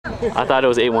I thought it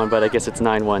was 8-1, but I guess it's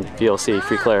 9-1 VLC,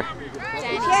 free clear.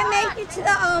 You can't make it to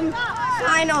the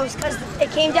finals because it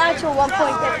came down to a 1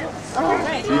 point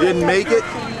difference. You didn't make it?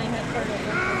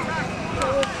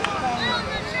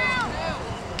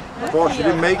 Boss, you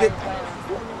didn't make it? You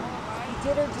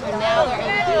did or did not?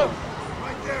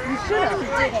 You should have. You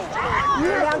didn't. You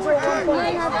were down to a 1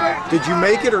 point. Did you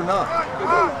make it or not?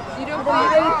 You don't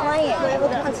play it. You have a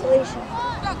consolation.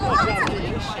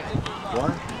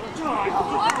 What?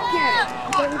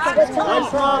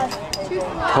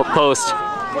 Post.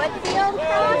 What field?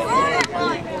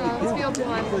 This field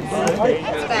one.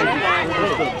 That's better.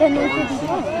 Then they could be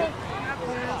playing.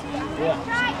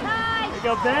 Here you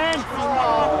go, Ben.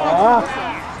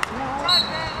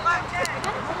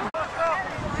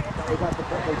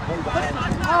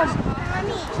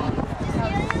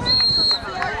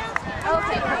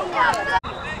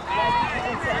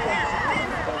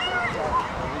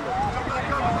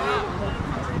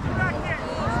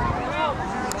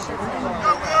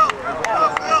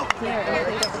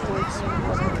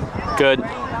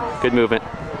 Good movement.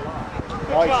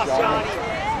 Nice, Johnny.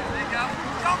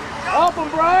 Help him,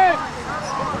 Brian.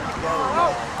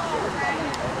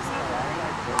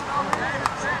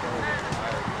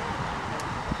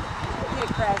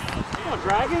 Come on,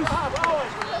 Dragons.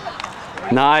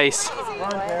 Nice.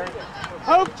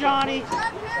 Hope, Johnny.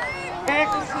 Pick.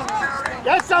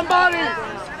 Get somebody.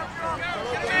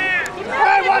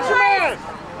 Hey, watch your man.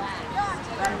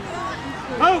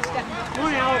 Hope. Come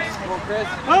on, Alex. Come on, Chris.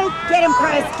 Hope. Get him,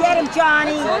 Chris. Get him,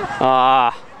 Johnny.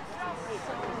 Ah.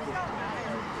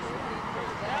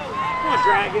 Come on,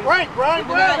 Dragons. Right. Drop,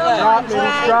 man,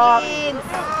 drop.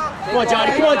 Come on,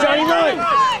 Johnny. Come on, Johnny. Run.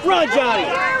 Run, Johnny.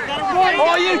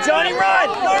 Oh, you, Johnny, run.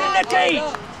 Run in the cage.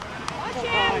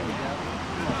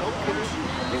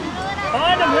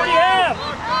 Find him. Who do you have?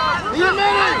 Be a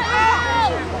minute.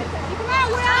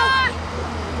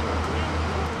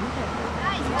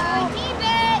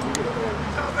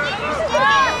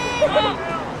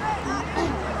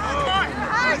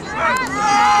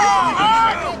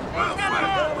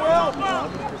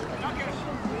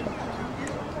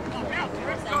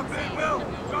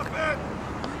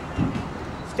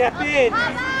 Step in.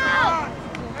 There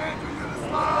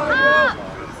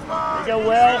you go,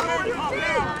 Will.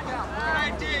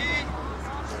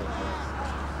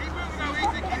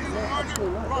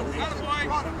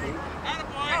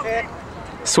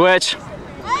 Switch.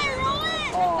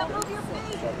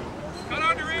 Cut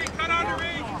on the ring, attaboy.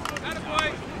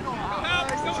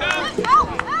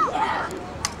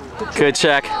 Good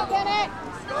check.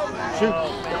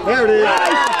 There it is.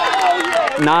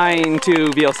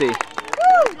 9-2 VLC.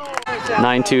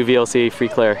 9-2 VLC, free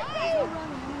clear.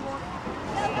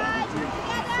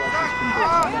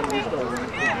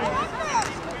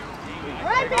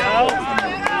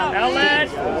 Outlet.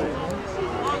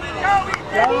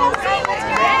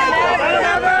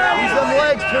 Use them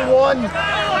legs, 2-1.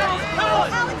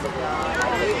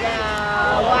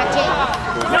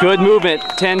 Good movement.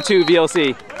 10-2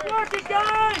 VLC.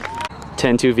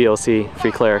 10-2 VLC,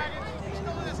 free clear.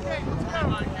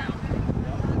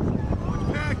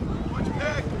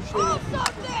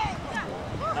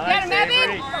 Get him, Evan!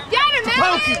 Get him,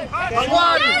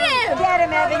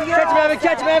 Evan! Get him, Evan.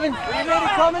 Catch him, Evan. Catch him, Evan.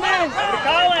 Coming in.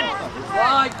 Colin.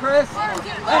 Slide, Chris.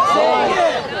 That's it.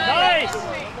 Nice.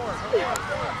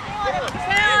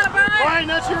 Brian,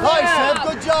 that's your Nice, man. Ev.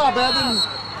 Good job, Evan.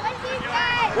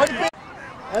 Way to be.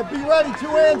 Ev, be ready. 2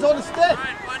 hands on the stick.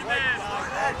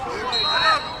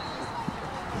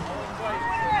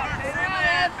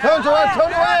 Turn around.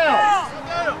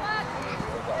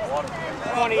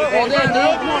 Come on, Ethan. Come on, Ethan.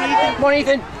 Come on,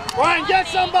 Ethan. Brian, get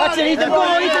somebody. That's it, Ethan.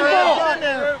 Ball, Ethan. Ball.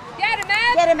 Get him,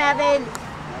 Evan! Get him, Evan.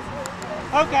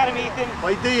 Poke at him, Ethan.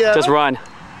 Play D, Evan. Just run. Get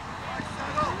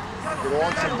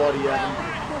on somebody, Evan.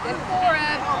 Good for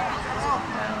Evan.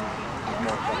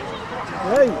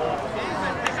 Hey.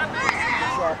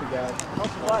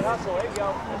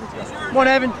 Come on,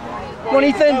 Evan. Come on,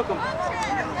 Ethan.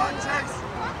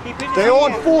 Stay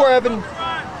on 4, Evan.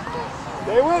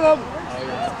 Stay with him.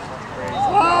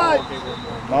 Slide.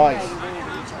 Nice.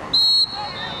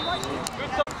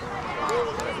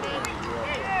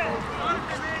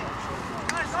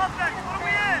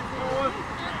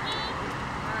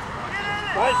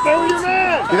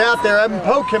 Get out there, Evan.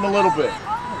 Poke him a little bit.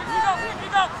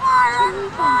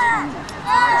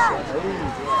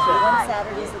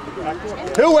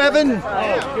 Who, Evan?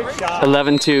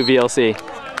 11-2 VLC.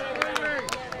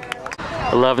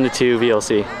 11-2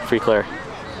 VLC, free clear.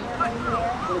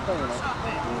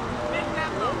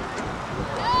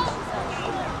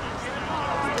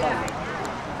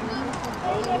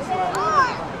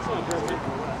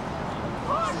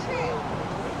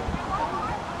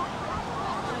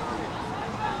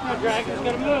 Dragon's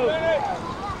gonna move.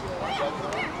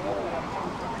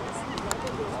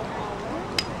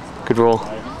 Good roll.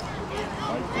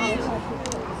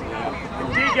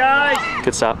 Good guys.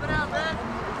 Good stop.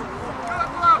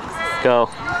 Go.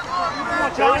 Come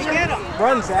on, Johnny, get him.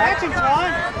 Run, Zach. Catch him,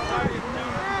 John.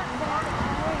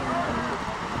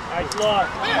 Nice look.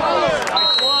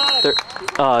 Nice look.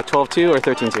 12-2 or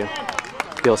 13-2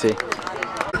 VLC?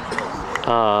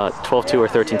 12-2 or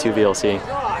 13-2 VLC.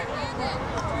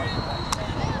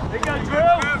 There you go,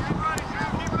 Drew.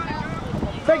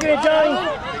 Taking it, Johnny.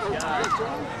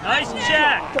 Nice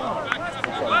check.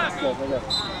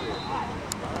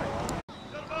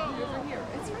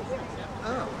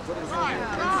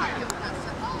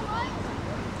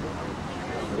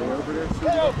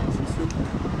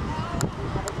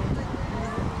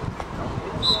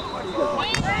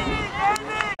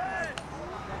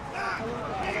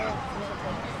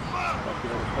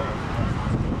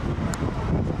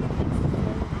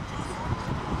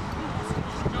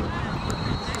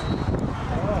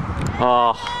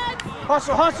 Oh,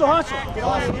 Hustle, hustle, hustle. Get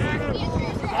off. Nice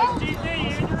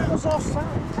Goes offside.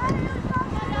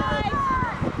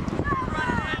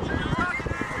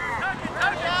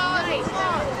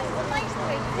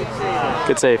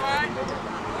 good save.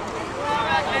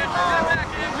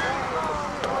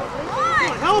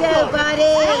 Go,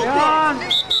 buddy. John.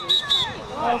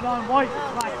 Well done, White.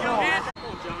 Black ball.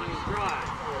 Johnny, dry.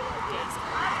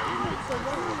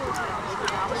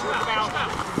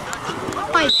 Oh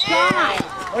my God.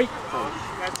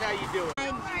 That's how you do it.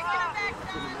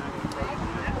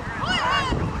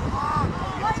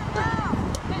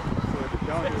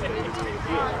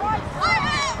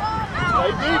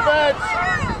 Play defense.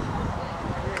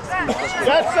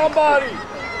 Get somebody.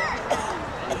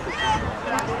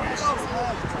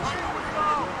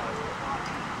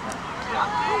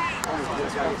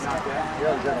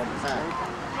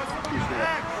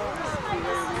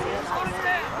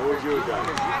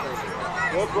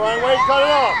 Look, Brian, wait, cut it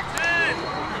off.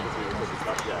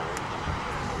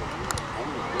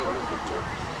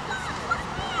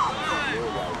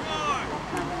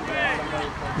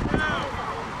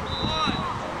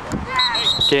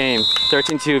 Game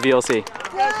 13-2 VLC.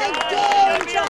 Good